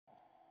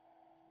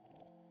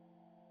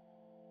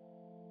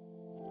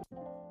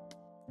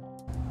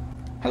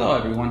Hello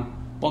everyone,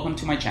 welcome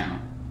to my channel.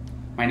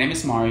 My name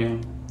is Mario,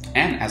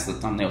 and as the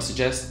thumbnail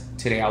suggests,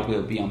 today I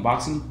will be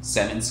unboxing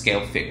 7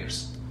 scale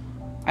figures.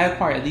 I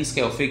acquired these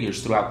scale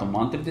figures throughout the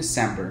month of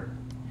December,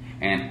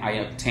 and I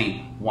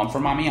obtained 1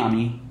 from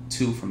AmiAmi,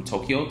 2 from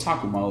Tokyo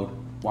Otaku Mode,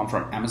 1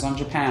 from Amazon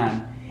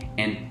Japan,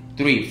 and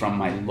 3 from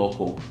my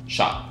local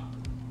shop.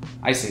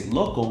 I say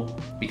local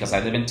because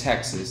I live in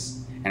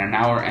Texas, and an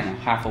hour and a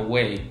half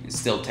away is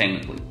still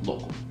technically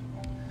local.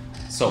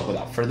 So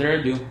without further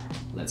ado,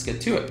 let's get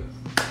to it.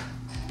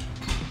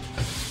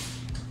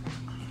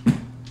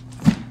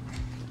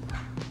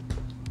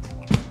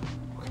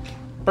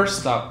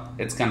 First up,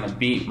 it's gonna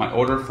be my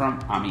order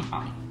from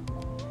AmiAmi.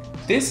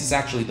 This is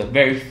actually the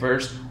very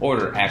first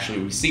order I actually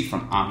received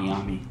from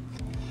AmiAmi.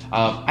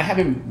 I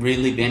haven't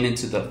really been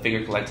into the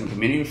figure collecting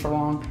community for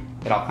long.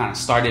 It all kind of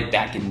started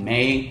back in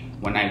May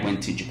when I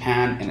went to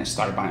Japan and I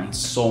started buying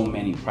so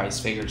many prize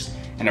figures,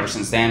 and ever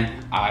since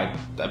then I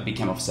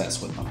became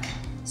obsessed with them.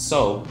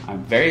 So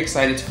I'm very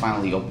excited to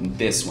finally open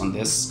this one.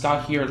 This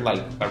got here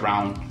like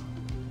around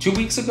 2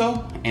 weeks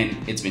ago, and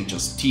it's been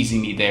just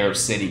teasing me there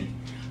sitting.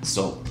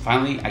 So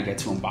finally I get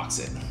to unbox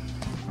it.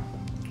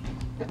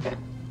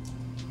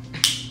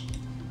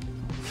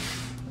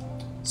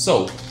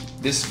 So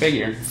this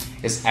figure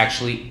is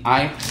actually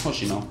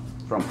Hoshino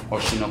from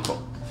Hoshino.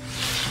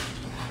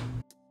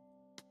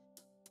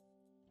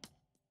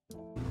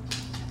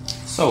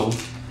 So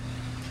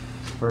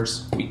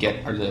first we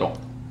get our little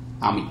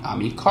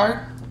AmiAmi card,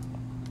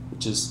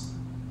 which is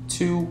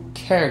 2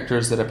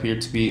 characters that appear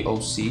to be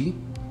OC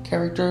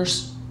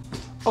characters.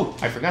 Oh,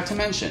 I forgot to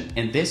mention,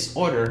 in this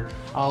order,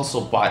 I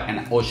also bought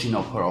an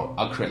Hoshino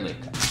acrylic.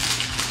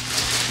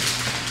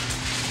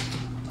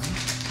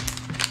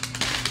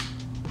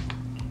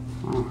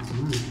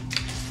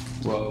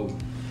 Whoa.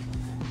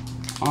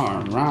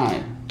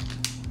 Alright.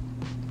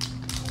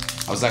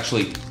 I was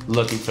actually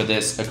looking for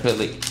this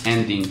acrylic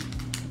ending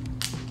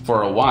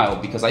for a while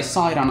because I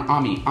saw it on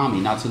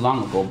AmiAmi not too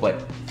long ago,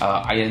 but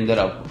I ended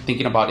up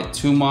thinking about it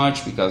too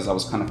much because I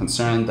was kind of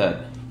concerned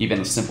that even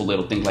a simple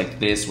little thing like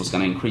this was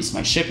going to increase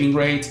my shipping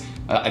rate.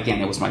 Again,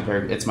 it's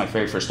my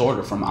very first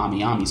order from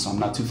AmiAmi, so I'm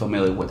not too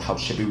familiar with how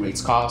shipping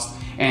rates cost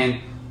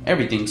and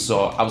everything,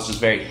 so I was just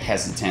very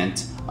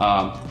hesitant.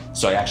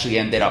 So I actually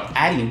ended up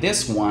adding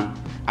this one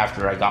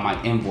after I got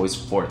my invoice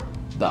for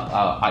the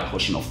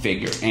Hoshino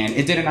figure, and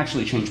it didn't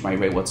actually change my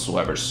rate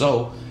whatsoever.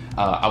 So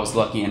I was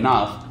lucky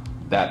enough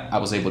that I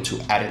was able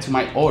to add it to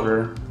my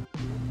order.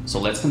 So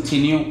let's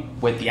continue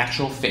with the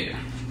actual figure.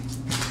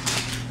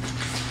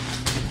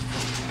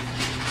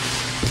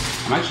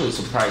 I'm actually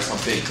surprised how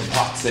big the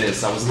box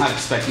is. I was not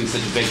expecting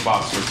such a big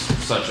box for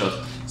such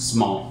a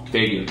small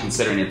figure,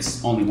 considering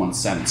it's only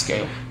 1/7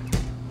 scale.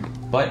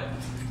 But,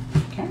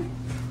 okay.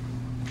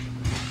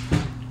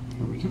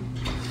 Here we go.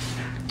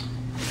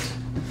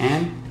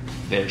 And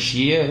there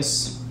she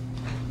is.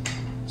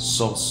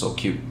 So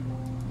cute.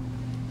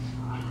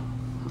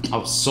 I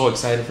was so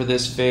excited for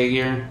this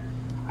figure.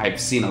 I've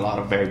seen a lot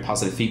of very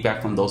positive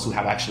feedback from those who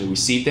have actually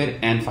received it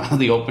and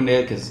finally opened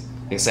it, because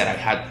like I said,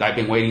 I've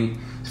been waiting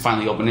to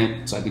finally open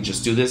it so I could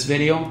just do this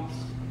video.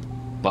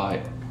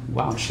 But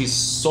wow, she's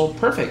so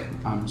perfect.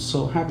 I'm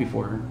so happy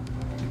for her.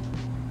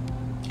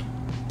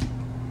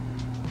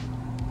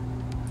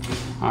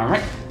 All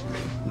right,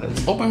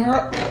 let's open her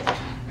up.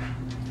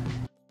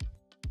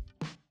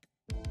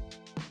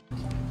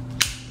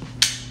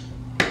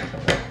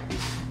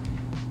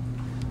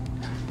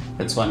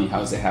 It's funny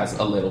how it has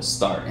a little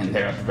star in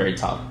there at the very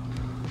top.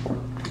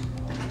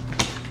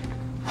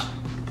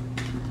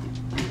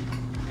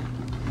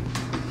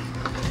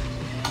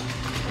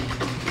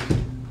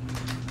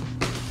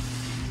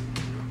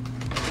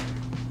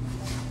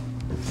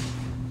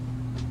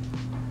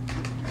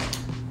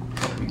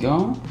 There we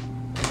go.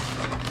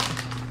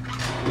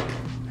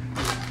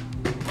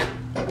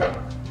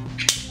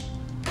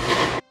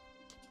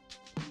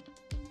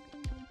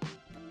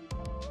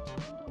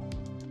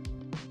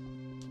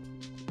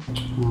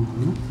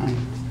 Alright.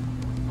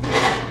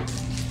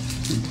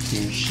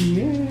 Here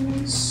she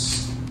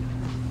is.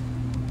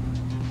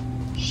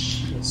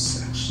 She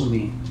is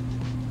actually,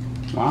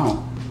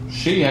 wow,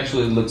 she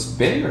actually looks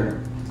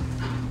bigger.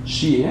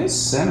 She is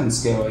 7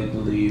 scale, I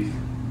believe.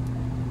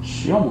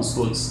 She almost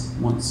looks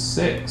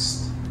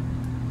 1/6.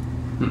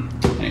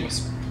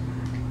 Anyways.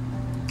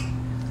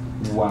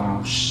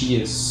 Wow,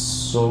 she is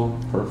so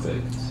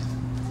perfect.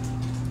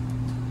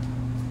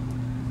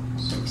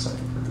 So excited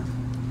for her.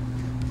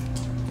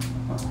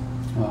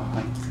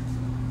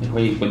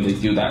 When they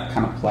do that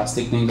kind of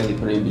plastic thing that they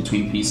put in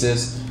between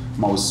pieces,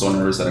 I'm always so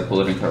nervous that I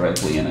pull it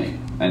incorrectly and I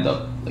end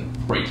up like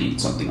breaking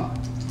something up.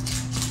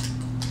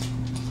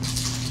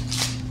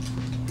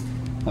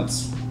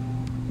 That's,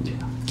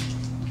 yeah.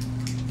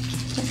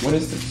 What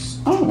is this?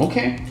 Oh,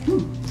 okay.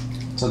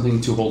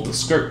 Something to hold the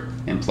skirt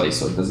in place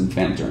so it doesn't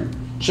bend during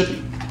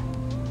shipping.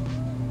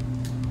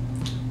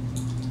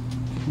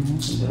 And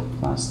there's a little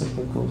plastic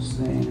that goes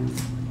there.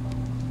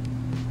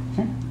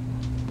 Okay.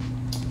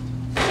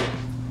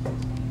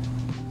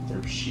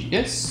 There she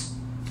is.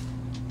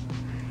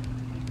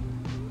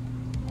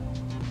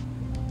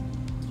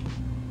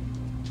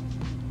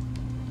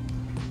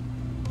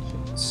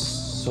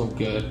 So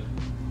good.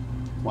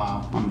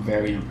 Wow, I'm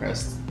very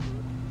impressed.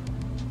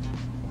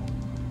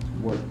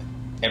 Worth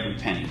every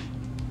penny.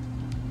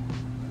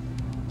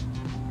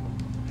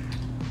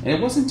 And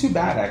it wasn't too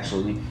bad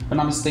actually. If I'm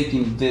not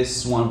mistaken,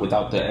 this one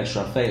without the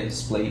extra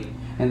faceplate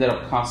ended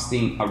up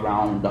costing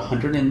around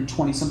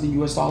 120 something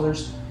US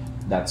dollars.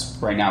 That's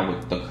right now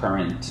with the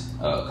current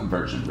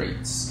conversion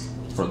rates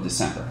for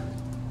December.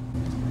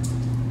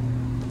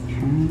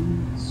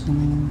 So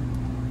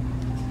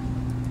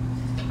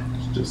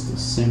it's just a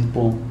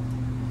simple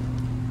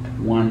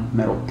one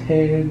metal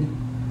tag.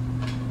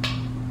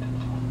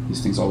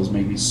 These things always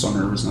make me so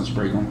nervous not to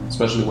break them,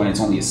 especially when it's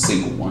only a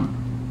single one.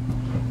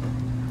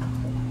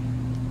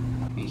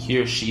 And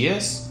here she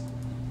is.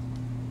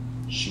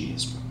 She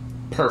is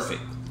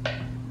perfect.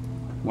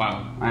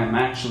 Wow, I am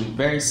actually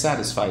very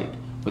satisfied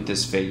with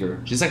this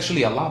figure. She's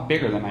actually a lot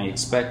bigger than I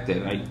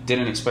expected. I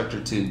didn't expect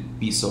her to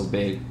be so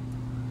big.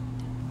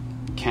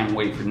 Can't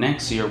wait for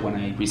next year when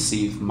I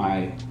receive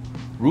my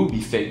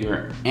Ruby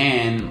figure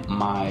and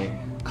my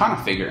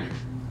Kana figure.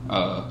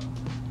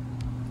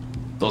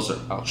 Those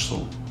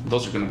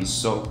are gonna be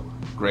so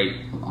great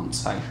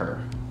alongside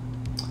her.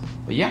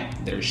 But yeah,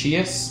 there she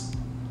is.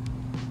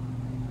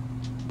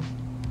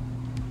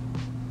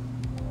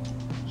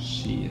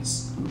 She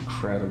is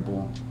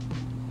incredible.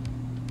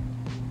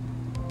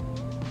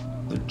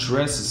 The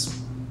dress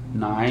is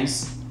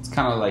nice. It's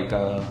kind of like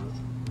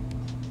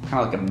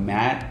a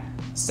matte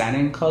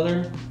satin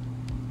color,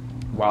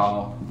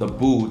 while the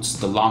boots,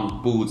 the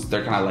long boots,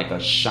 they're kind of like a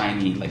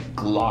shiny, like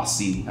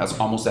glossy, as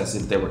almost as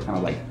if they were kind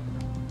of like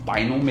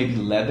vinyl, maybe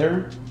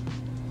leather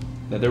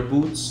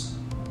boots.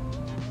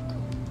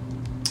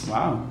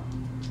 Wow.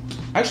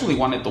 I actually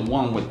wanted the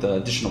one with the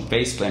additional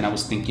faceplate, and I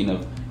was thinking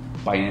of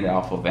buying it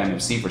off of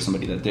MFC for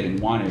somebody that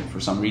didn't want it for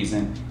some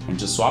reason and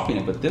just swapping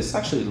it, but this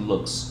actually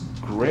looks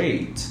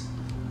great.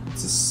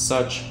 This is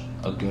such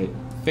a good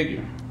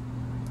figure.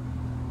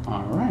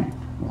 All right,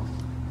 well,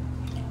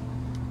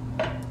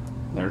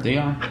 there they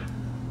are.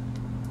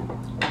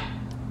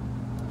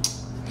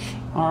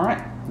 All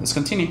right, let's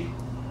continue.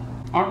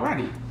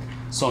 Alrighty,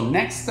 so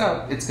next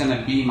up, it's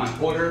gonna be my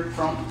order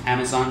from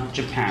Amazon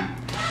Japan.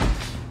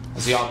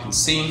 As y'all can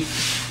see,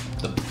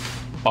 the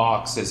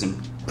box is in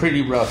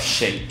pretty rough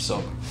shape,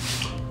 so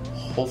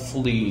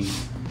hopefully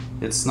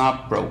it's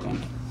not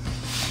broken.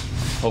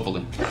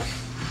 Hopefully.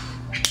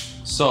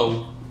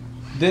 So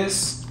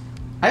this,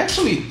 I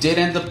actually did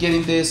end up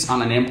getting this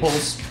on an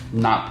impulse,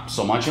 not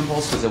so much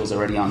impulse because it was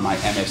already on my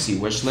MFC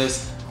wish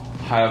list.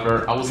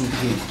 However, I wasn't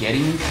thinking of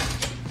getting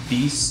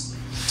these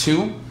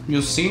two,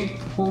 you'll see,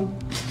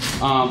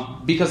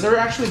 because they're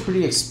actually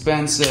pretty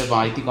expensive.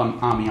 I think on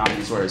AmiAmi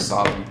is where I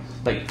saw them.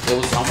 Like, it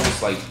was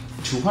almost like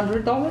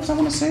 $200, I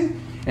want to say,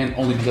 and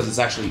only because it's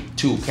actually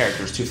two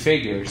characters, two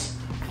figures.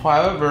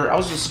 However, I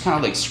was just kind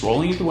of like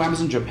scrolling through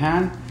Amazon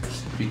Japan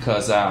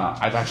because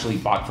I've actually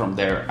bought from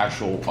their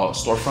actual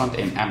storefront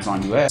in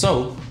Amazon US.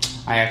 So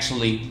I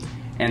actually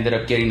ended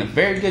up getting a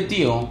very good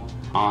deal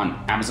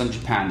on Amazon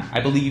Japan.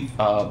 I believe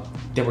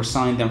they were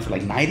selling them for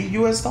like 90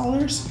 US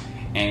dollars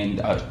and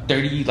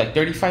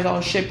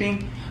 $35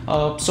 shipping.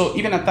 So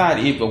even at that,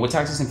 with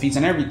taxes and fees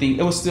and everything,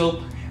 it was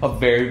still a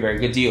very, very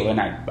good deal,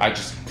 and I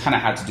just kind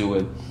of had to do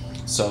it.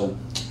 So,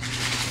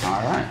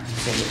 all right,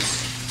 so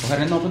let's go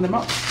ahead and open them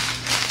up.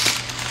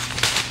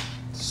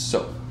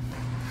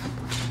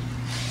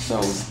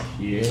 So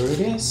here it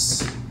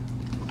is.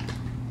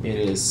 It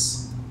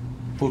is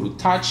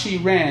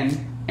Furutachi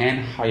Ren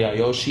and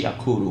Hayayoshi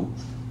Akuru.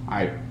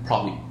 I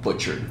probably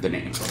butchered the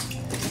name.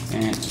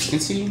 And as you can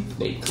see,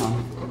 they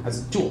come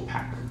as a dual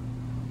pack.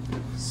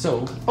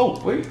 So, oh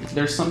wait,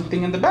 there's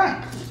something in the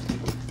back.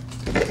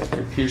 There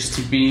appears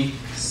to be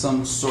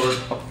some sort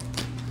of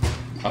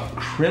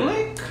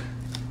acrylic,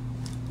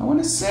 I want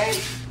to say.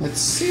 Let's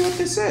see what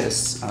this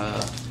is.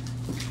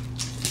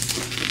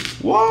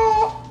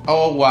 Whoa!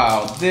 Oh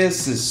wow,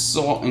 this is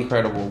so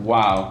incredible.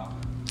 Wow,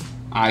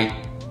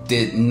 I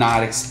did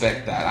not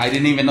expect that. I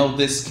didn't even know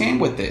this came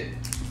with it.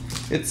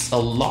 It's a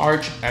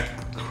large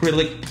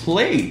acrylic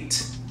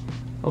plate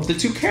of the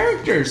two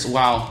characters.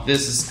 Wow,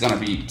 this is gonna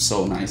be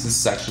so nice. This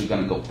is actually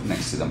gonna go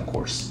next to them, of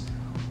course.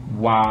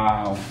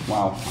 Wow,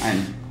 wow,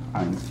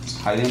 I'm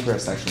highly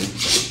impressed actually.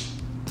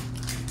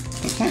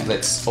 Okay,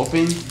 let's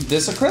open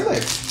this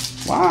acrylic.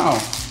 Wow,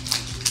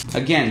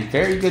 again,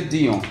 very good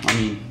deal. I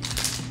mean,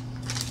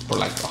 for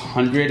like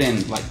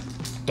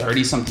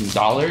 $130 something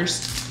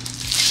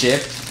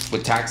shipped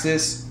with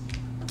taxes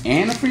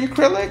and a free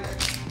acrylic.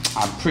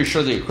 I'm pretty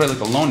sure the acrylic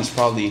alone is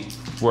probably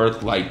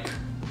worth like,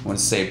 I want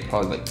to say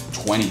probably like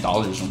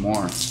 $20 or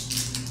more.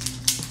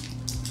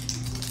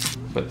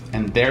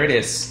 And there it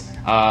is.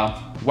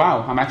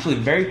 Wow, I'm actually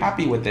very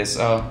happy with this.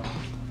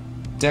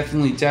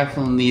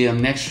 Definitely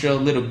an extra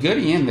little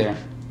goodie in there.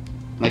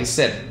 Like I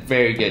said,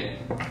 very good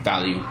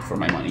value for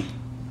my money.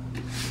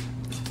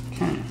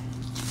 Okay.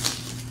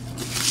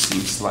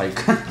 Seems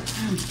like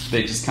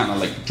they just kind of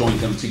like joined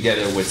them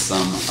together with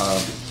some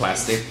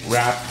plastic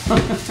wrap.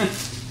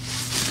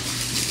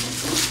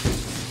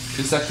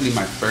 This is actually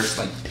my first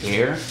like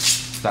pair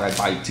that I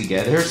buy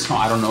together. So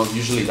I don't know if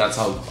usually that's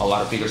how a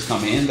lot of figures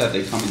come in, that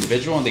they come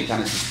individual and they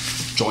kind of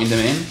just join them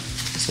in.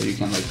 So you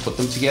can like put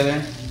them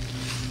together.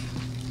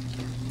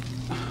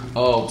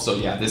 Oh, so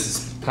yeah, this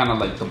is kind of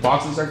like the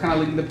boxes are kind of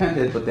like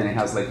independent, but then it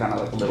has like kind of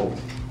like a little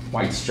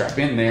white strap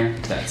in there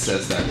that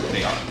says that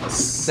they are a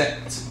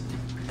set.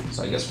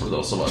 So I guess for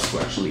those of us who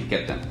actually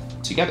get them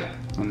together,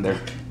 and there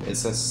it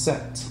says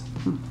set.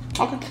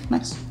 Okay,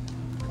 nice.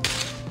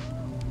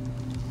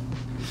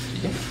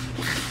 Yeah.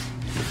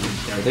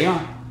 There they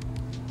are.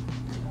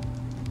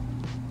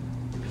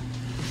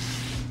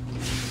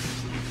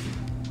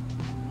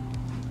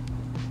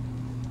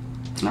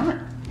 All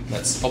right,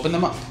 let's open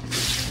them up.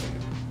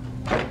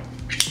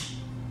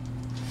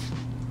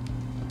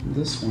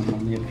 This one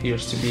only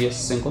appears to be a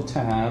single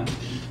tab.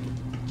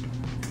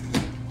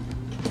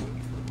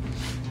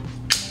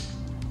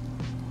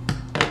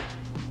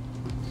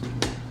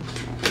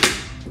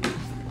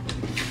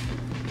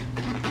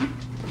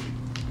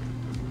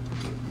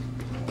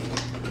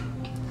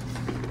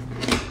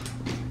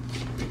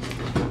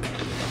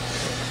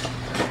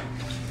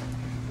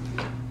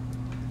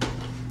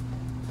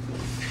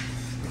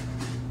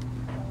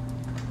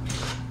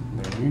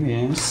 There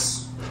it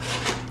is.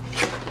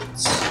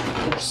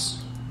 Oops.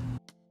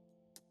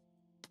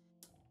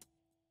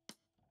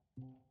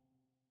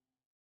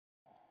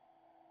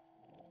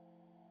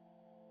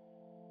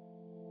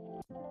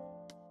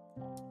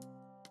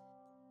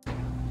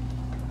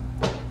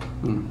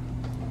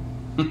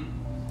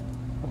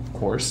 Of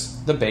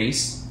course, the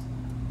base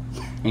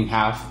in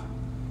half.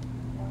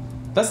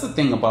 That's the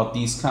thing about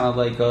these kind of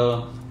like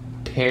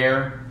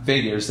pair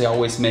figures. They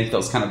always make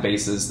those kind of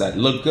bases that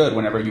look good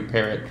whenever you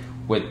pair it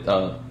with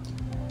the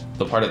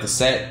part of the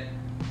set.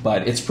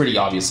 But it's pretty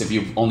obvious if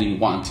you only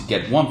want to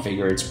get one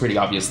figure. It's pretty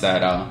obvious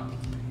that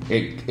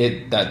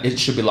it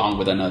should belong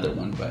with another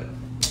one. But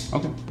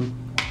okay.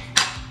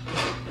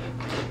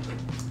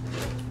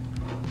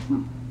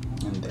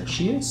 And there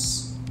she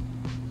is.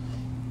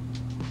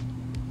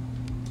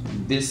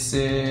 And this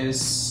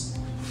is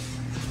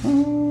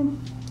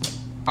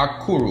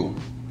Akuru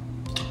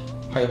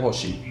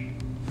Hoshi.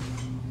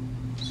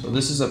 So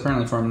this is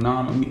apparently from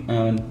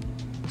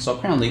so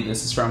apparently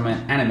this is from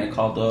an anime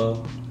called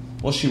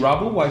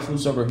Oshirabu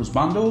Waifus Over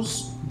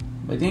Husbandos,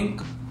 I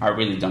think. I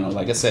really don't know.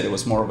 Like I said, it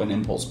was more of an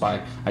impulse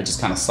buy. I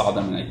just kind of saw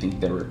them and I think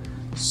they were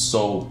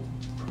so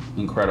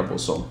incredible.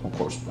 So of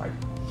course,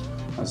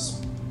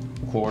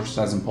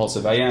 as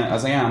impulsive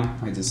as I am,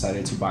 I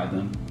decided to buy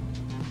them.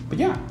 But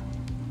yeah,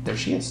 there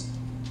she is.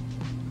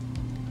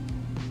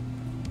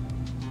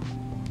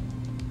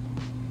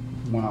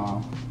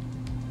 Wow.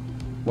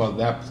 Well,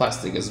 that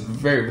plastic is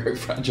very, very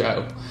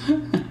fragile.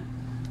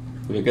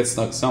 If it gets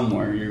stuck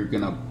somewhere, you're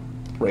gonna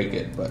break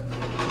it, but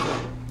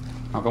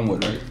knock on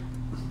wood, right?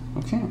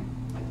 Okay.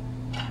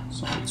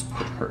 So let's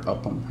put her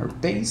up on her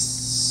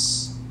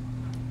base.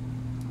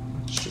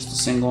 It's just a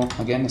single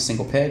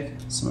peg,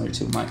 similar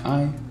to my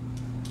eye.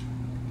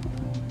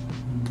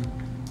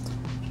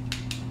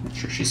 Make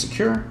sure she's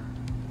secure.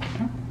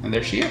 Yeah. And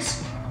there she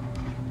is.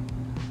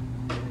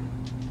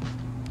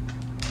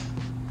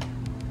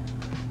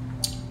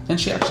 And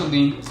she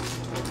actually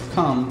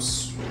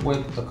comes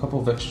with a couple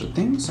of extra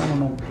things. I don't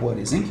know what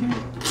is in here.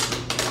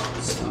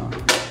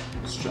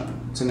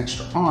 It's an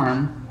extra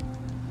arm.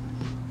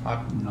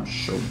 I'm not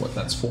sure what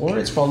that's for.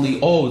 It's probably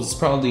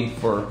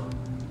for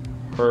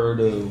her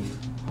to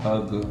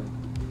hug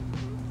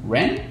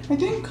Ren, I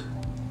think.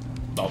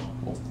 Oh,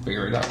 we'll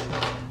figure it out.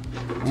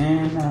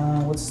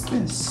 And what's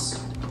this?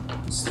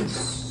 What's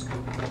this?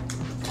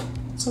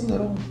 It's a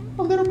little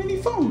mini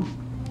phone.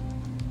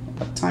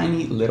 A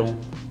tiny little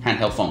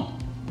handheld phone,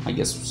 I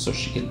guess, so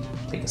she can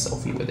take a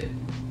selfie with it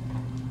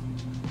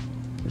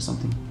or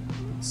something.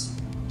 So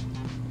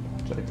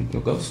I think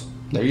it goes.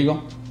 There you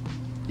go.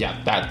 Yeah,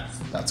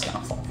 that's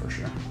gonna fall for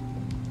sure.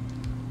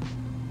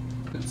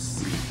 Let's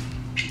see.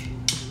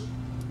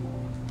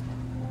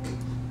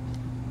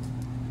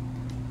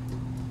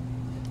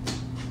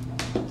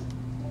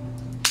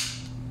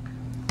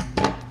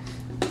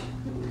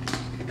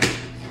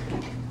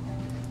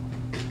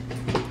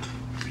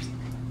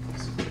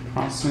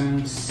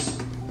 Process.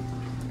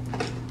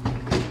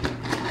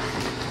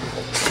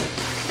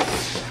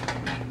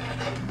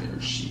 There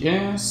she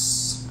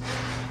is.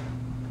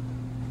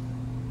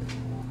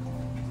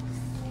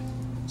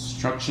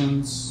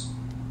 Instructions.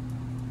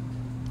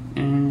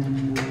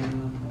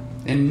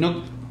 And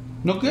no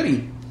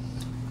goodie.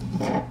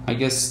 I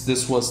guess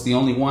this was the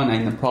only one. I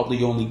can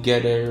probably only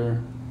get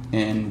her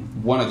in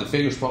one of the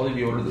figures. Probably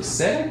be ordered the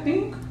set, I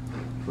think.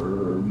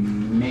 Or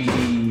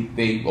maybe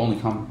they only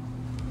come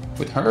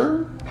with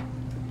her.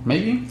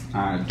 Maybe,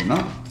 I don't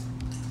know,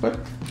 but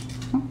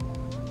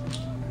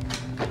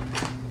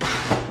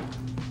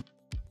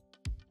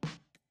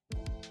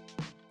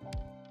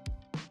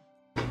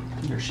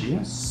there she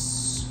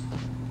is.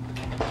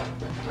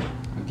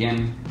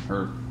 Again,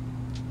 her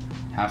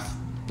half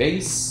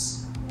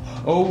base.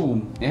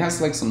 Oh, it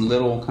has like some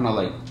little kind of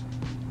like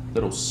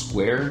little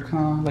square,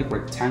 kind of like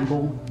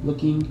rectangle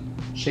looking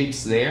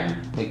shapes there,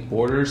 like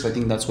borders. I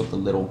think that's what the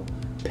little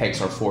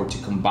pegs are for to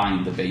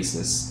combine the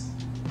bases.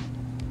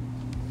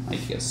 I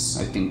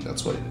think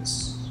that's what it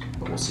is,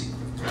 but we'll see.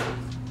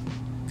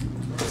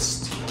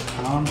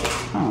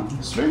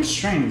 It's very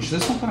strange.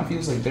 This one kind of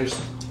feels like there's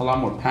a lot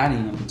more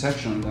padding and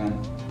protection than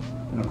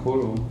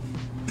Akuru.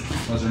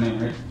 What's her name,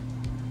 right?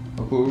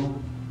 Akuru?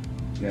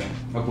 Yeah,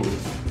 Akuru.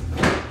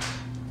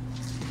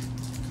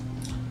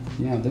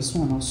 Yeah, this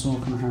one also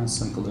kind of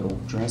has like a little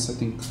dress, I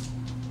think.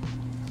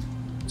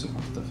 Took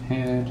off the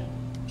head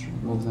to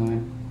remove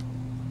that.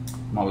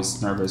 I'm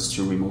always nervous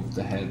to remove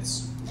the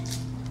heads.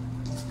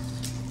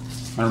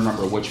 I don't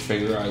remember which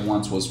figure I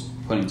once was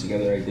putting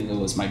together. I think it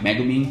was my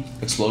Megumi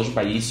Explosion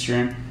by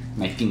Eastern,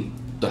 and I think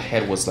the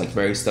head was like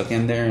very stuck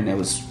in there, and it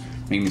was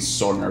making me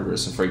so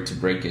nervous, afraid to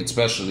break it,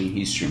 especially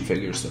Eastern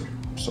figures that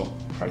are so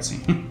pricey.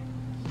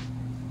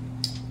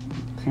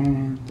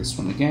 Okay, this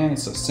one again,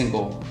 it's a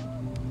single,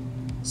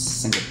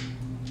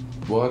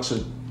 well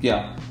actually,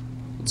 yeah,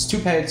 it's 2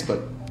 pegs,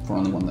 but for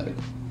only 1 leg.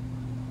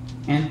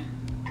 And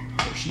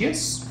there she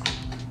is.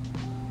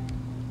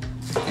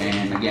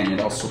 And again, it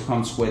also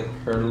comes with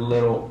her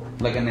little,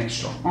 like an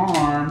extra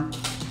arm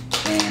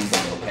and the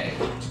little peg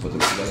to put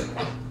them together,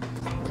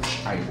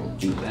 which I will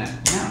do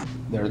that now.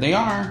 There they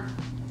are,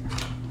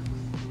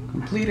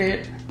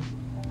 completed.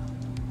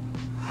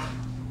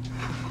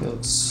 They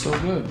look so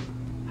good.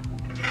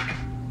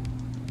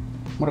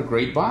 What a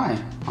great buy,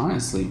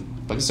 honestly.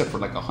 Like I said, for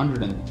like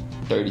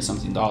 $130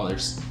 something.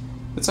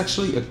 It's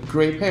actually a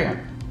great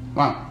pair.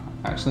 Wow,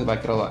 I actually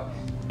like it a lot.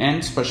 And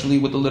especially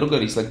with the little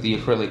goodies like the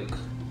acrylic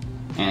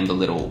and the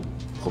little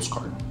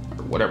postcard,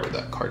 or whatever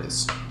that card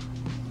is.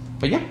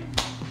 But yeah.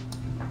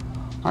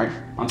 Alright,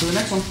 on to the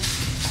next one.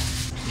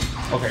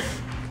 Okay.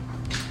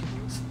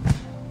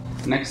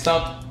 Next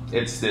up,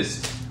 it's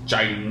this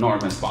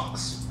ginormous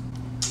box.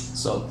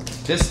 So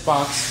this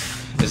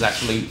box is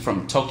actually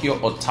from Tokyo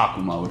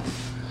Otaku Mode.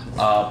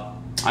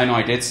 I know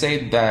I did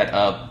say that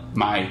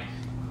my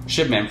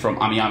shipment from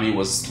AmiAmi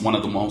was one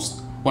of the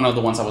ones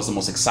I was the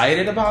most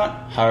excited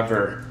about.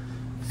 However,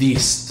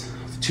 these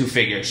 2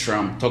 figures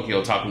from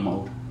Tokyo Otaku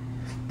Mode,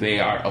 they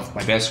are of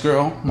my best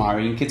girl,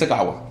 Marin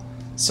Kitagawa.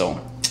 So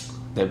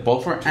they're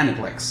both for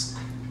Aniplex.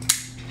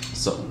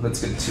 So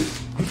let's get to it.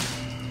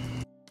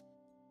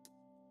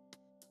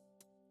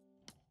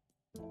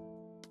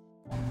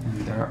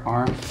 And there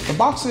are the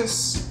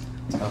boxes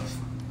of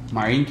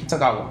Marin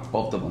Kitagawa,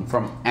 both of them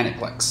from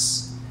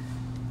Aniplex.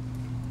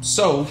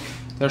 So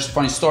there's a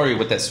funny story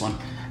with this one.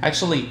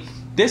 Actually,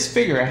 this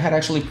figure I had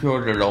actually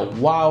pre-ordered a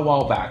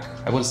while back.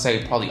 I would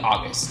say probably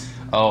August.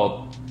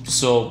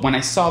 So when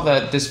I saw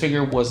that this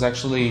figure was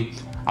actually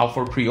out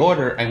for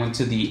pre-order, I went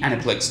to the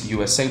Aniplex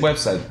USA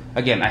website.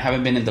 Again, I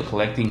haven't been in the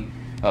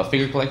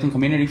figure collecting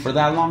community for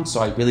that long, so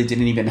I really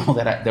didn't even know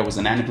that there was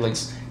an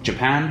Aniplex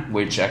Japan,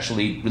 which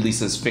actually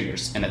releases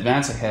figures in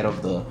advance ahead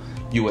of the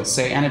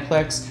USA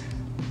Aniplex.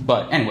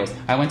 But anyways,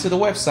 I went to the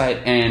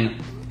website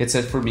and it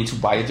said for me to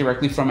buy it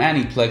directly from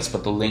Aniplex,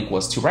 but the link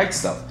was to Right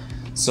Stuff.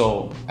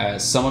 So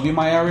as some of you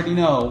might already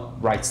know,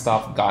 Right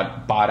Stuff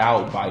got bought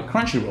out by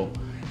Crunchyroll.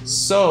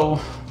 So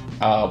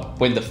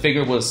when the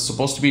figure was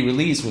supposed to be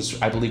released,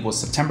 which I believe was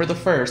September the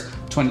 1st,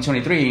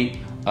 2023,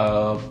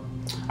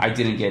 I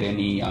didn't get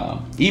any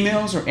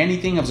emails or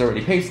anything. I was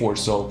already paid for,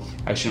 so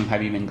I shouldn't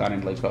have even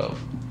gotten like a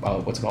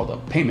a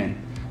payment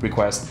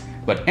request.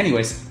 But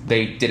anyways,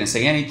 they didn't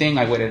say anything.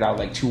 I waited out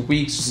like 2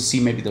 weeks just to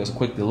see maybe there was a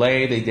quick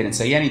delay. They didn't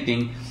say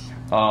anything.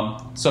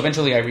 So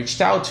eventually I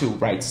reached out to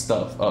Right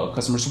Stuff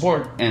customer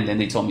support, and then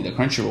they told me that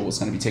Crunchyroll was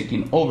going to be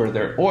taking over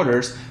their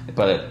orders,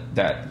 but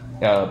that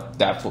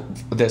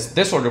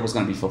this order was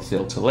going to be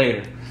fulfilled till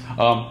later.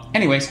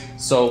 Anyways,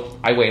 so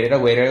I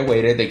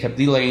waited. They kept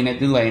delaying it.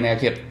 I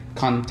kept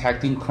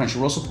contacting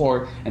Crunchyroll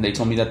support, and they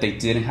told me that they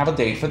didn't have a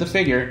date for the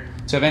figure.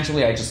 So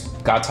eventually I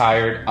just got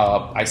tired.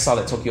 I saw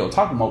that Tokyo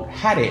Otaku Mode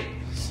had it,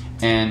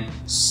 and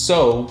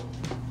so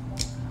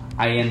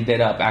I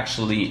ended up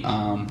actually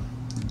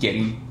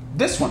getting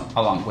this one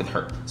along with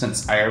her,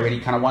 since I already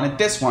kind of wanted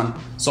this one.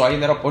 So I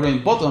ended up ordering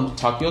both of them,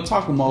 Tokyo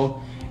Otaku Mode.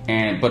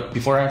 But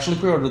before I actually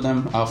pre-ordered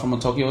them from a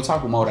Tokyo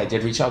Otaku Mode, I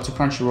did reach out to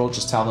Crunchyroll,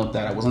 just tell them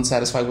that I wasn't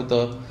satisfied with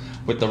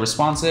the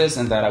responses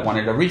and that I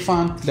wanted a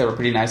refund. They were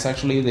pretty nice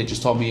actually. They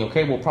just told me,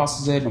 okay, we'll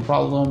process it, no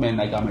problem,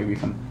 and I got my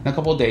refund in a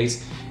couple of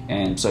days.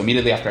 And so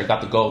immediately after I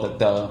got the go that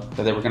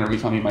they were going to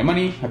refund me my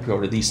money, I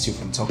pre-ordered these 2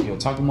 from Tokyo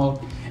Otaku Mode,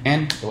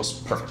 and it was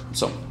perfect.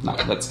 So now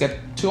let's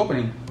get to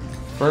opening.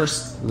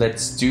 First,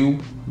 let's do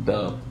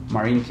the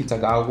Marin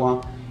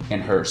Kitagawa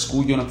and her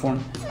school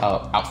uniform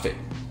outfit.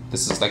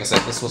 This is, like I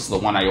said, this was the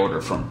one I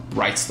ordered from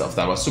Right Stuff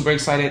that I was super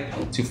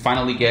excited to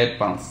finally get,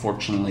 but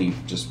unfortunately,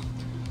 just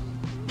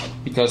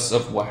because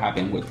of what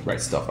happened with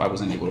Right Stuff, I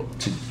wasn't able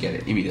to get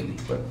it immediately.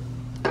 But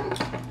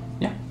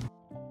yeah,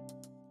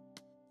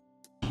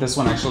 this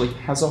one actually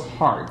has a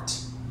heart,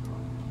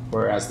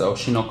 whereas the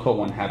Hoshino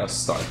one had a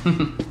star.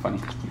 Funny.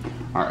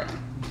 All right.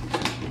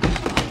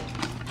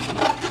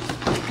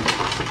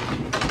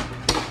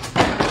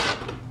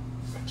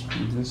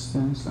 This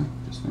is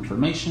just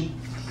information.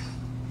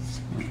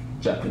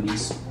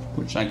 Japanese,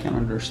 which I can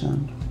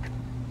understand.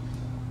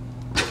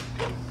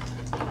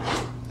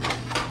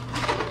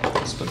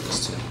 put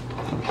this too.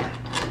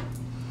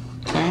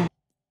 Okay.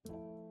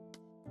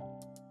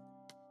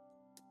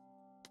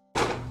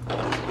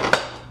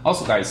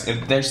 Also, guys,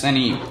 if there's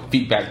any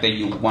feedback that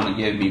you want to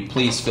give me,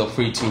 please feel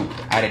free to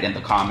add it in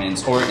the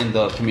comments or in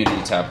the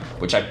community tab,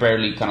 which I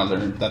barely kind of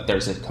learned that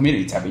there's a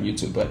community tab in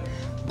YouTube, but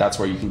that's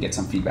where you can get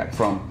some feedback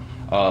from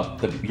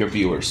your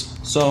viewers.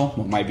 So,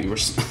 well, my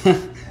viewers.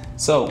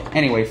 So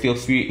anyway, feel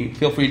free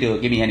to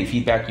give me any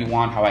feedback you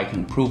want, how I can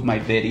improve my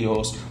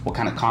videos, what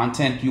kind of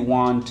content you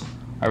want.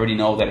 I already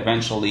know that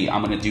eventually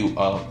I'm gonna do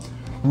a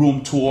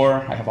room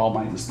tour. I have all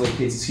my display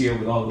cases here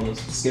with all those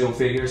scale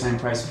figures and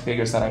price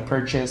figures that I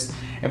purchased.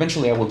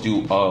 Eventually I will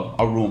do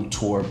a room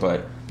tour,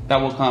 but that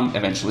will come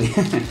eventually.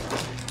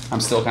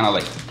 I'm still kind of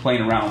like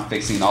playing around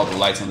fixing all the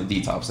lights on the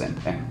D-tops, and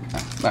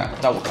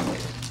that will come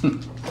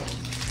later.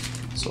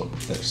 So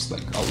there's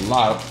like a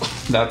lot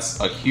of, that's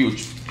a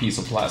huge piece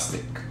of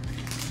plastic.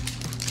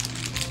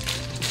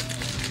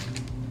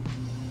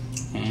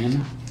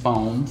 And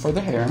foam for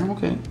the hair.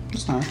 Okay,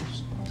 that's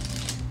nice.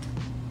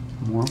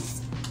 More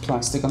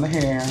plastic on the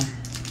hair.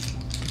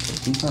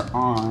 Taking her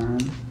arm.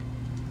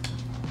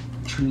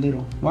 Her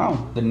little,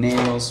 wow, the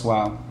nails,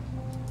 wow.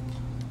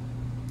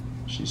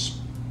 She's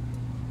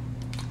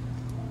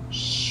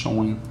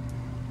showing.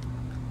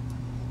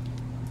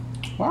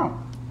 Wow.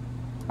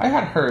 I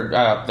had heard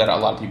that a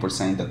lot of people were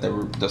saying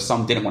that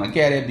some didn't want to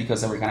get it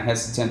because they were kind of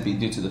hesitant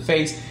due to the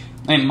face.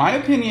 In my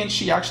opinion,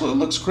 she actually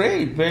looks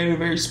great. Very,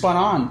 very spot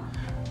on.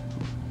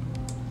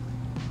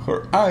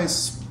 Her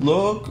eyes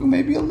look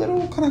maybe a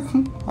little kind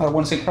of, I don't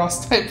want to say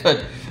cross-type,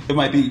 but it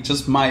might be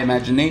just my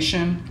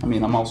imagination. I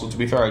mean, I'm also, to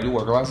be fair, I do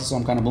wear glasses, so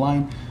I'm kind of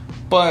blind.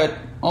 But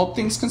all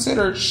things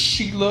considered,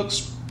 she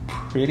looks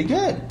pretty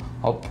good.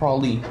 I'll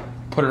probably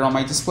put it on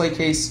my display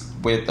case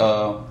with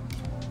the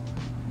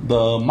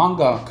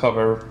manga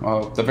cover,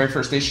 the very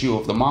first issue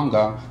of the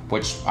manga,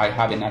 which I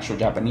have in actual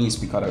Japanese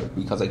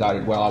because I got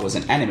it while I was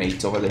in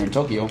Animate over there in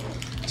Tokyo.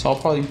 So I'll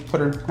probably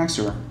put her next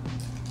to her.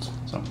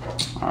 So,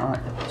 all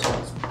right, so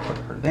let's put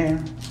her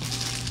there.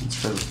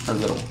 It's her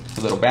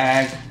little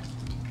bag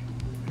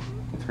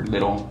with her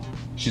little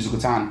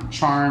Shizuku-tan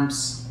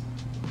charms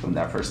from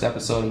that first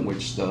episode in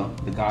which the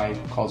guy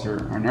calls her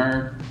a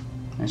nerd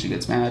and she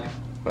gets mad.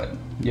 But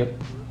yep,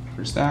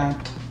 there's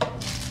that.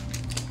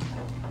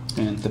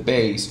 And the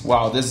base,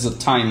 wow, this is a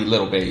tiny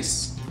little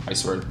base. I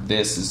swear,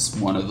 this is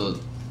one of the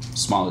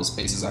smallest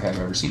bases I have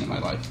ever seen in my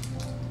life.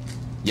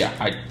 Yeah,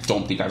 I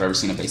don't think I've ever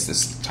seen a base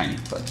this tiny,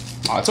 but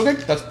it's okay.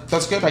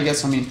 That's good, I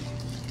guess. I mean,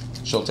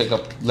 she'll take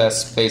up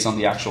less space on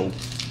the actual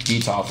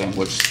V-top, and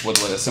which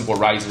with a simple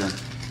riser,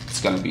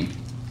 it's gonna be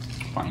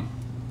fine.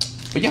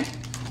 But yeah,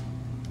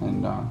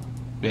 and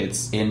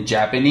it's in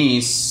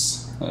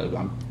Japanese.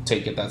 I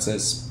take it that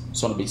says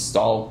Sonobe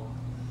Stall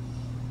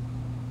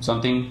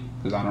something,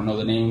 because I don't know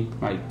the name.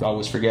 I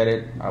always forget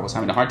it. I was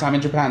having a hard time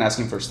in Japan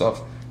asking for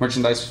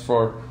merchandise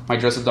for my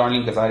Dress Up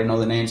Darling, because I didn't know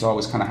the name, so I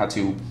always kind of had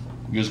to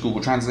use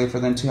Google Translate for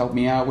them to help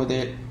me out with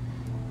it.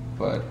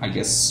 But I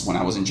guess when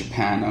I was in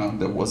Japan,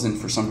 there wasn't,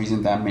 for some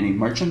reason, that many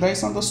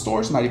merchandise on the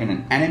stores, not even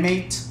an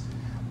Animate.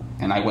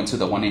 And I went to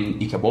the one in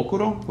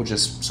Ikebukuro, which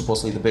is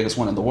supposedly the biggest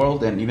one in the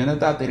world, and even at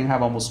that, they didn't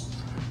have almost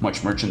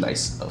much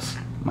merchandise of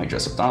my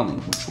Dress Up Darling,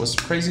 which was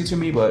crazy to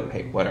me, but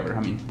hey, whatever. I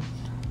mean,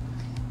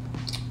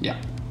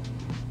 yeah.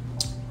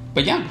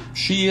 But yeah,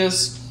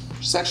 she's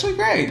actually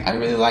great. I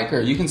really like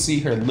her. You can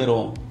see her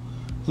little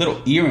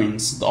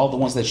earrings, all the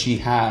ones that she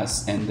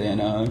has, and then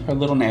her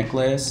little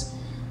necklace,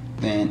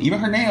 and even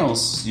her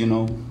nails. You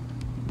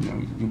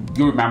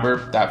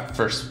remember that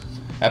first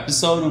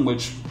episode in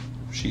which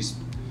she's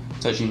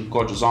touching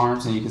Gojo's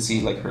arms, and you can see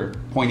like her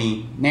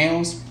pointy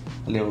nails,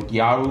 a little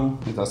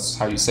gyaru, if that's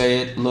how you say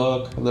it,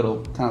 look, a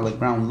little kind of like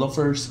brown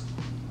loafers.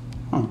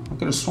 I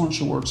could have sworn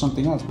she wore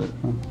something else, but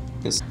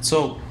I guess.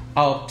 So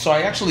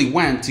I actually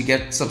went to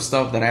get some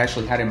stuff that I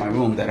actually had in my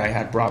room that I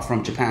had brought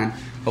from Japan,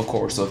 of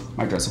course, of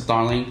my Dress Up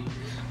Darling.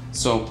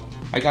 So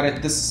I got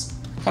it, this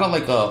kind of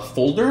like a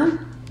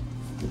folder.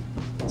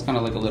 It's kind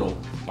of like a little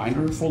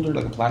binder folder,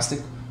 like a plastic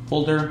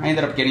folder. I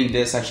ended up getting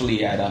this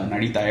actually at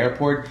Narita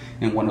Airport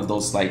in one of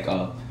those like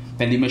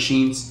vending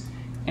machines.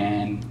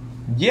 And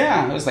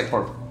yeah, it was like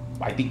for,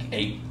 I think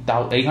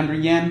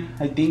 800 yen,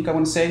 I think I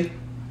want to say.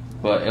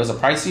 But it was a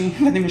pricey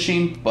vending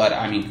machine, but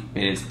I mean,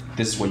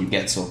 this is what you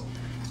get, so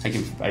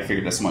I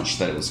figured as much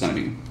that it was gonna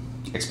be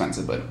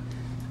expensive, but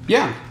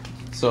yeah.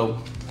 So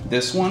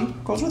this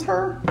one goes with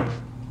her.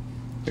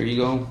 There you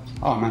go.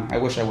 Oh man, I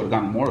wish I would have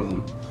gotten more of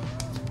them.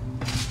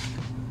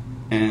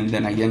 And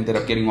then I ended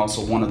up getting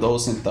also one of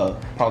those at the,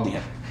 probably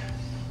at,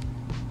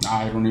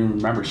 I don't even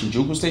remember,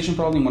 Shinjuku Station,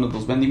 probably one of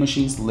those vending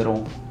machines, the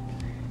little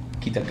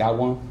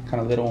Kitagawa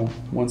kind of little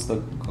ones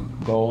that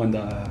go in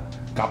the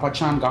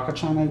Gakachan,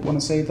 I want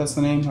to say that's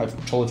the name. I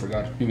totally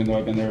forgot, even though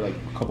I've been there like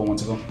a couple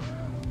months ago.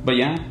 But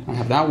yeah, I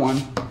have that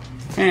one.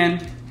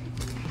 And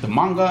the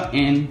manga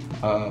in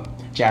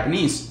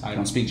Japanese. I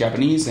don't speak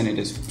Japanese, and it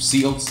is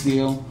sealed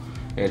still.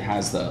 It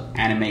has the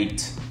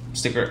Animate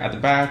sticker at the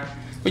back.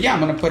 But yeah, I'm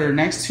gonna put her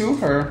next to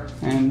her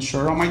and show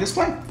her on my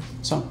display.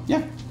 So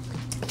yeah,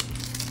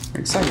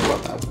 very excited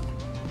about that.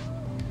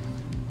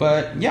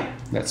 But yeah,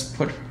 let's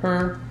put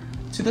her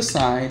to the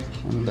side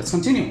and let's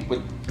continue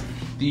with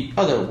the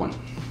other one.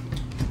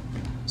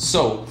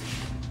 So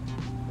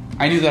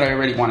I knew that I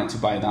already wanted to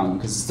buy that one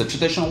because it's the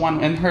traditional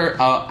one and her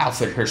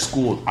outfit, her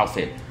school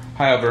outfit.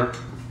 However,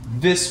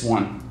 this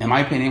one, in my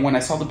opinion, when I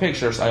saw the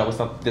pictures, I always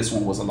thought this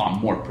one was a lot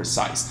more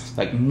precise,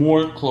 like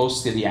more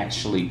close to the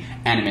actually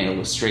anime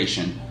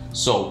illustration.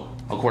 So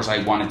of course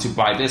I wanted to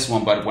buy this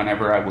one, but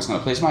whenever I was going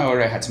to place my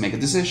order, I had to make a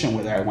decision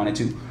whether I wanted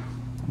to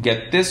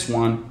get this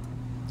one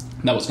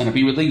that was going to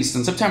be released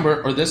in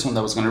September or this one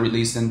that was going to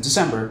release in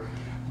December.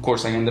 Of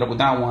course, I ended up with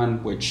that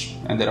one, which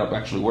ended up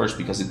actually worse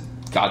because it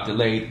got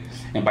delayed.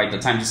 And by the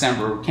time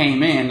December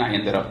came in, I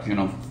ended up, you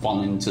know,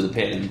 falling into the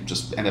pit and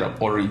just ended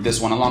up ordering this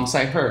one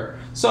alongside her.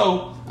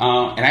 So,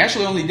 and I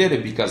actually only did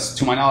it because,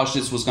 to my knowledge,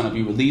 this was going to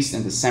be released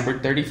in December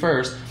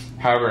 31st.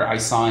 However, I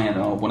saw in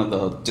one of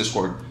the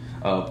Discord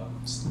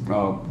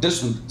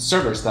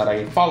servers that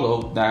I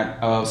follow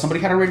that somebody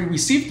had already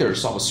received her.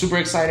 So I was super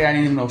excited. I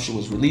didn't even know she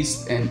was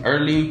released in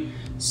early.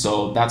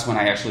 So that's when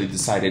I actually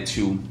decided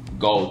to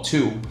go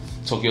to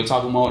Tokyo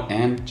Taco Mode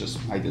and just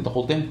I did the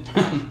whole thing.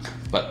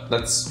 But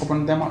let's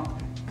open them up.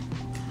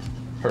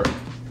 Her.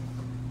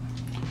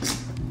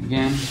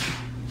 Again,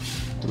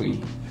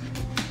 3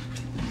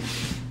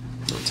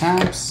 little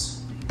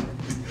tabs.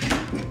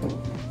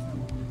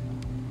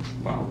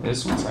 Wow,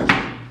 this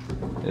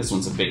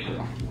one's a big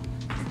girl.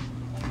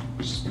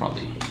 Which is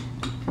probably,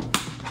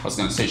 I was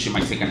gonna say she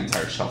might take an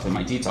entire shelf in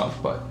my detox,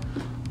 but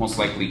most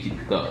likely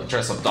the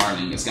Dress Up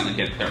Darling is gonna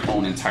get their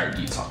own entire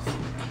detox.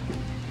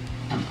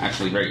 I'm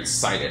actually very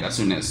excited as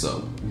soon as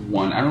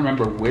one, I don't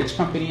remember which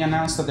company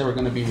announced that they were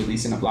going to be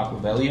releasing a Black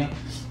Lovelia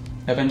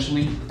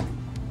eventually,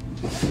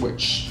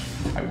 which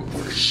I will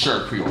for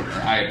sure pre-order.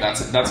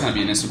 That's going to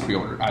be an instant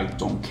pre-order. I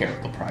don't care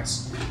the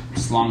price.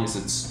 As long as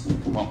it's,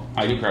 well,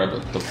 I do care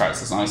about the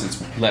price. As long as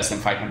it's less than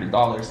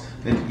 $500,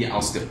 then yeah,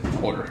 I'll still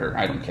order her.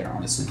 I don't care,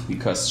 honestly,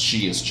 because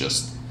she is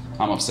just,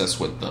 I'm obsessed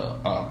with the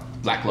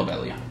Black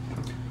Lovelia.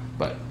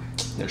 But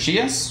there she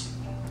is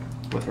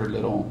with her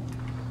little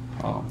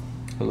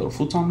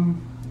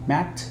futon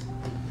mat.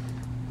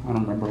 I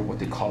don't remember what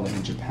they call it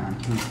in Japan.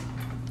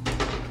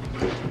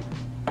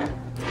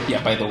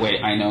 Yeah, by the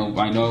way, I know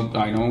I'm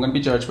gonna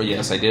be judged, but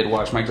yes, I did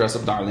watch my Dress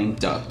Up Darling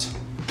dubbed.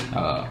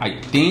 I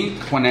think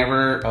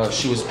whenever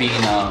she was being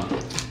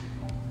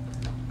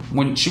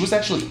when she was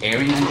actually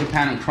airing in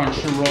Japan on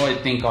Crunchyroll, I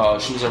think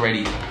she was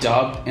already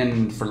dubbed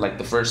in for like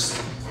the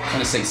first, I'm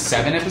gonna say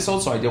 7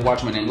 episodes. So I did watch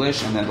them in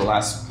English, and then the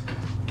last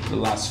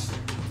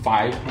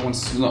 4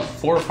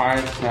 or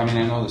 5. I mean,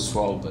 I know there's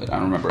 12, but I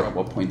don't remember at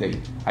what point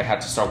I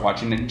had to start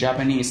watching it in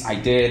Japanese. I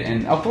did,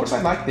 and of course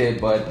I liked it,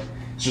 but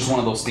it's just one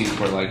of those things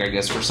where, like, I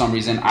guess for some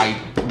reason I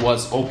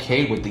was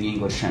okay with the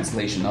English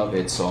translation of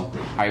it, so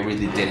I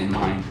really didn't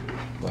mind.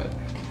 But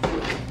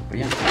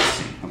yeah, let's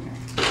see. Okay,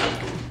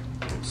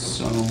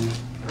 so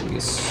I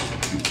guess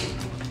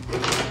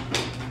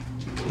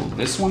pull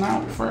this one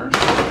out first.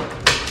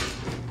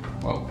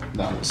 Whoa,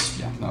 that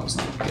was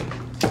not good.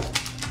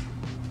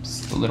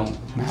 The little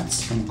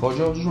mats from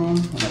Gojo's room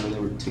whenever they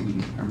were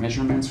taking her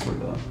measurements for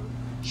the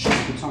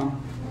Shakutan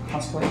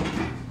cosplay.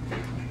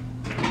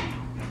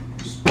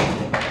 Just put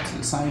it back to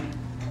the side.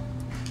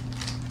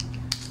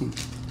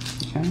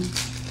 Okay.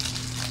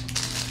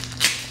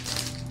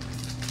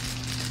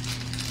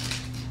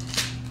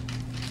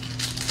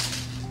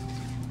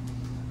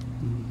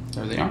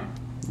 There they are.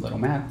 Little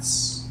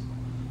mats.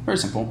 Very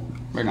simple.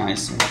 Very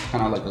nice.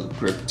 Kind of like a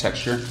grip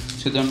texture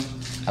to them.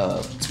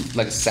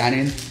 Like a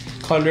satin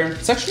color.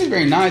 It's actually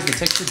very nice. The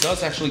texture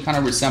does actually kind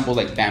of resemble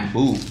like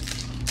bamboo.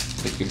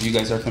 Like if you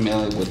guys are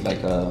familiar with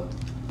like a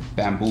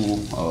bamboo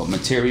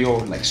material,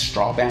 like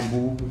straw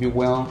bamboo, if you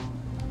will.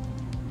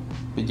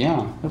 But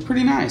yeah, they're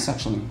pretty nice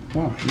actually.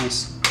 Wow,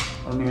 nice.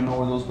 I don't even know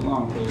where those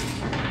belong. But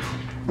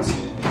let's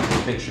see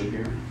a picture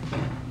here.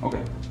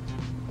 Okay.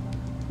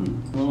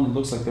 Well, it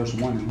looks like there's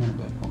one in here,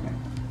 but okay.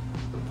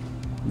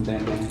 And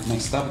then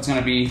next up, it's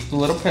gonna be the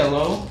little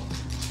pillow.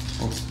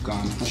 Oh,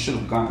 gone. I should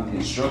have gotten the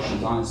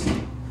instructions,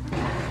 honestly.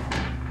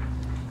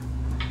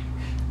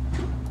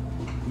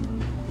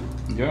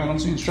 Yeah, I don't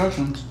see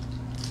instructions.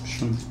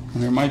 And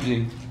there might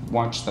be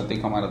watch that they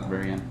come out at the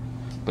very end.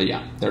 But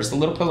yeah, there's the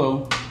little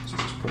pillow. So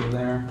just put her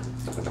there.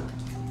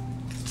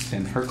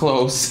 And her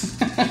clothes.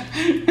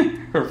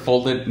 Her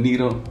folded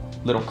needle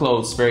little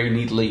clothes, very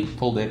neatly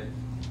folded.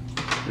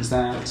 There's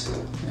that.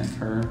 And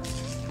her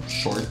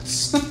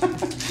shorts.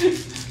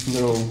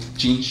 Little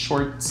jean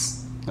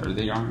shorts. There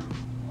they are.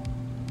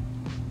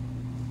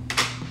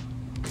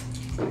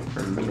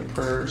 Her little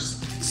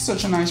purse. It's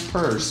such a nice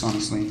purse,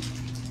 honestly.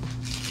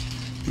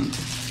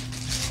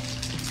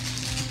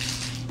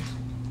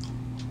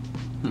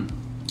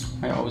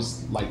 I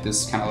always like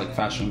this kind of like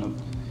fashion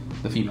of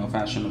the female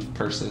fashion of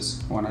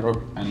purses. When I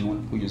wrote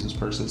anyone who uses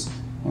purses.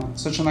 Well,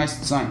 it's such a nice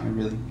design. I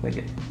really like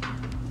it.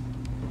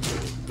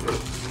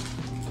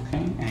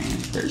 Okay,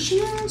 and there she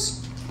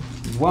is.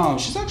 Wow,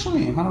 she's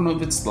actually, I don't know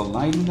if it's the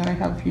lighting that I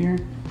have here.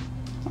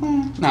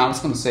 No, I was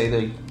gonna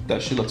say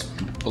that she looks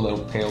a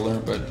little paler,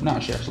 but no,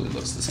 she actually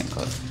looks the same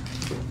color.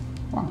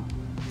 Wow.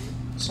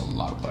 It's a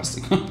lot of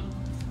plastic. But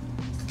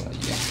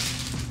yeah.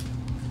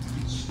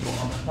 Just throw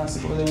all the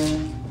plastic over there.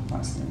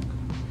 Plastic.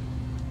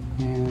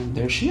 And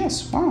there she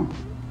is. Wow.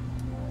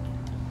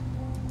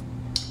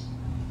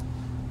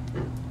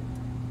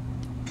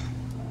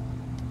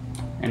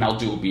 And I'll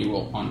do a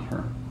B-roll on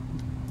her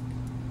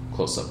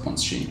close up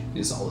once she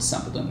is all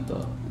assembled in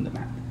the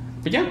mat.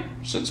 But yeah,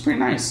 she looks pretty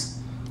nice.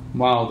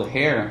 While the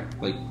hair,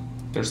 like,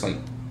 there's like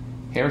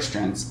hair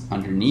strands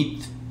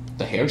underneath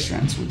the hair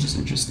strands, which is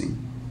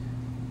interesting.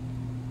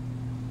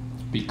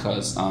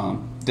 Because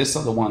this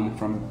other one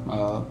from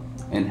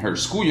in her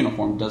school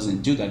uniform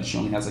doesn't do that. She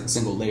only has like a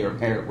single layer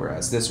of hair,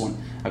 whereas this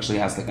one actually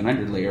has like an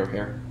under layer of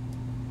hair.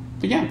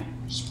 But yeah,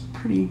 it's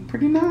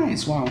pretty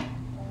nice. Wow.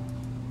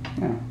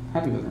 Yeah,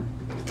 happy with her.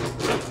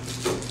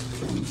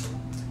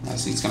 I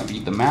see it's gonna be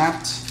the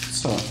mat.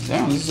 So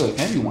damn, this is a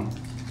heavy one.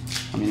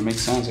 I mean, it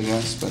makes sense, I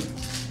guess, but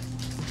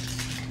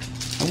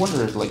I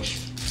wonder if like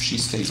she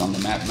stays on the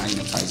mat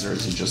magnetizer, or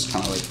is it just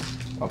kind of like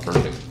a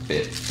perfect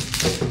fit?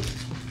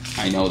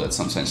 I know that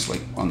sometimes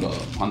like on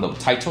the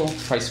title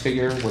price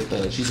figure with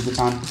the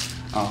Shizuku-tan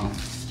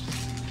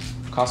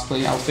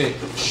cosplay outfit,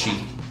 she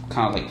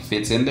kind of like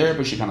fits in there,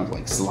 but she kind of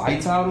like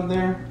slides out of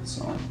there.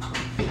 So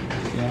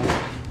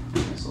yeah.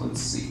 So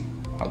let's see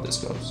how this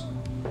goes.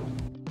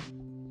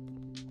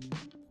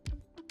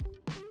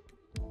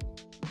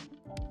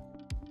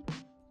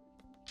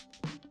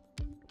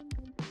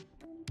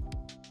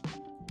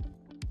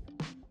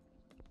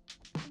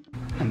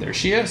 And there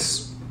she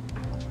is,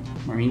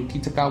 Marin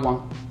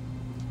Kitagawa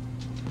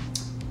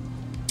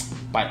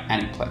by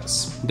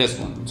Aniplex. This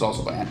one is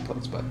also by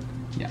Aniplex, but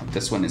yeah,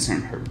 this one is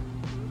in her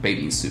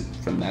bathing suit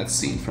from that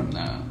scene from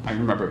the, I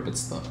remember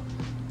it's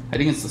I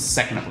think it's the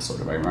second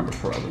episode, if I remember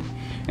correctly,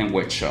 in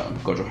which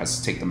Gojo has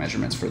to take the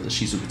measurements for the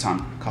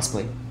Shizuku-tan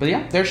cosplay. But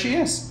yeah, there she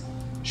is.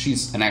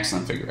 She's an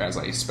excellent figure, as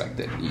I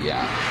expected.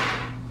 Yeah,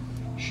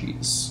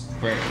 she's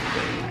very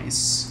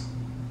nice.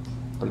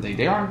 But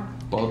they are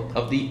both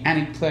of the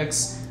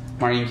Aniplex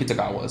Marin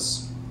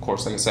Kitagawas. Of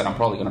course, like I said, I'm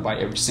probably gonna buy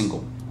every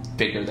single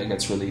figure that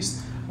gets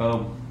released.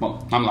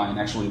 Well, I'm lying,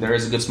 actually. There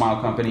is a Good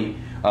Smile Company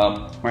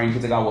Marin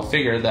Kitagawa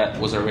figure that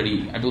was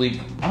already, I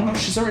believe, I don't know if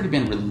she's already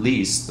been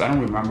released. I don't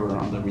remember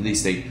on the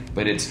release date,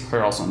 but it's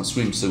her also in a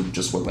swimsuit,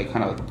 just with like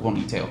kind of like a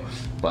ponytail.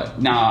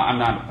 But no, I'm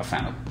not a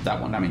fan of that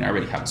one. I mean, I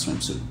already have a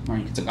swimsuit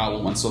Marin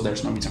Kitagawa one, so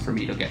there's no reason for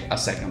me to get a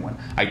second one.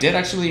 I did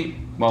actually,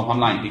 well, I'm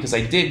lying, because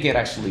I did get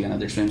actually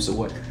another swimsuit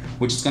one,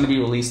 which is going to be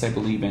released, I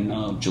believe, in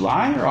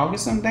July or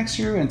August of next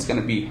year, and it's going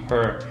to be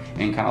her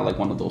in kind of like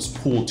one of those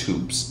pool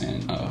tubes.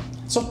 And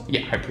so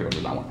yeah, I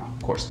pre-ordered that one now,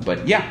 of course.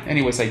 But yeah,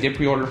 anyways, I did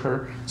pre-order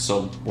her,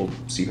 so we'll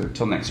see her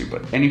till next year.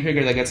 But any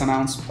figure that gets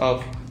announced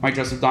of my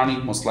Dress of Donnie,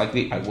 most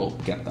likely I will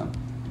get them.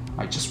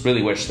 I just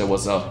really wish there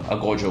was a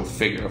Gojo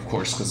figure, of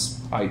course, because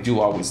I do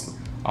always,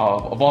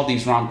 of all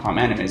these rom-com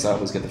animes, I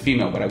always get the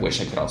female, but I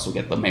wish I could also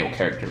get the male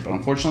character. But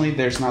unfortunately,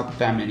 there's not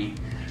that many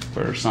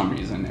for some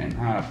reason, and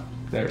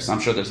I'm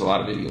sure there's a lot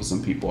of videos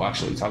and people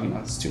actually talking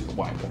about this too, but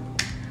why?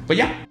 But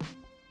yeah.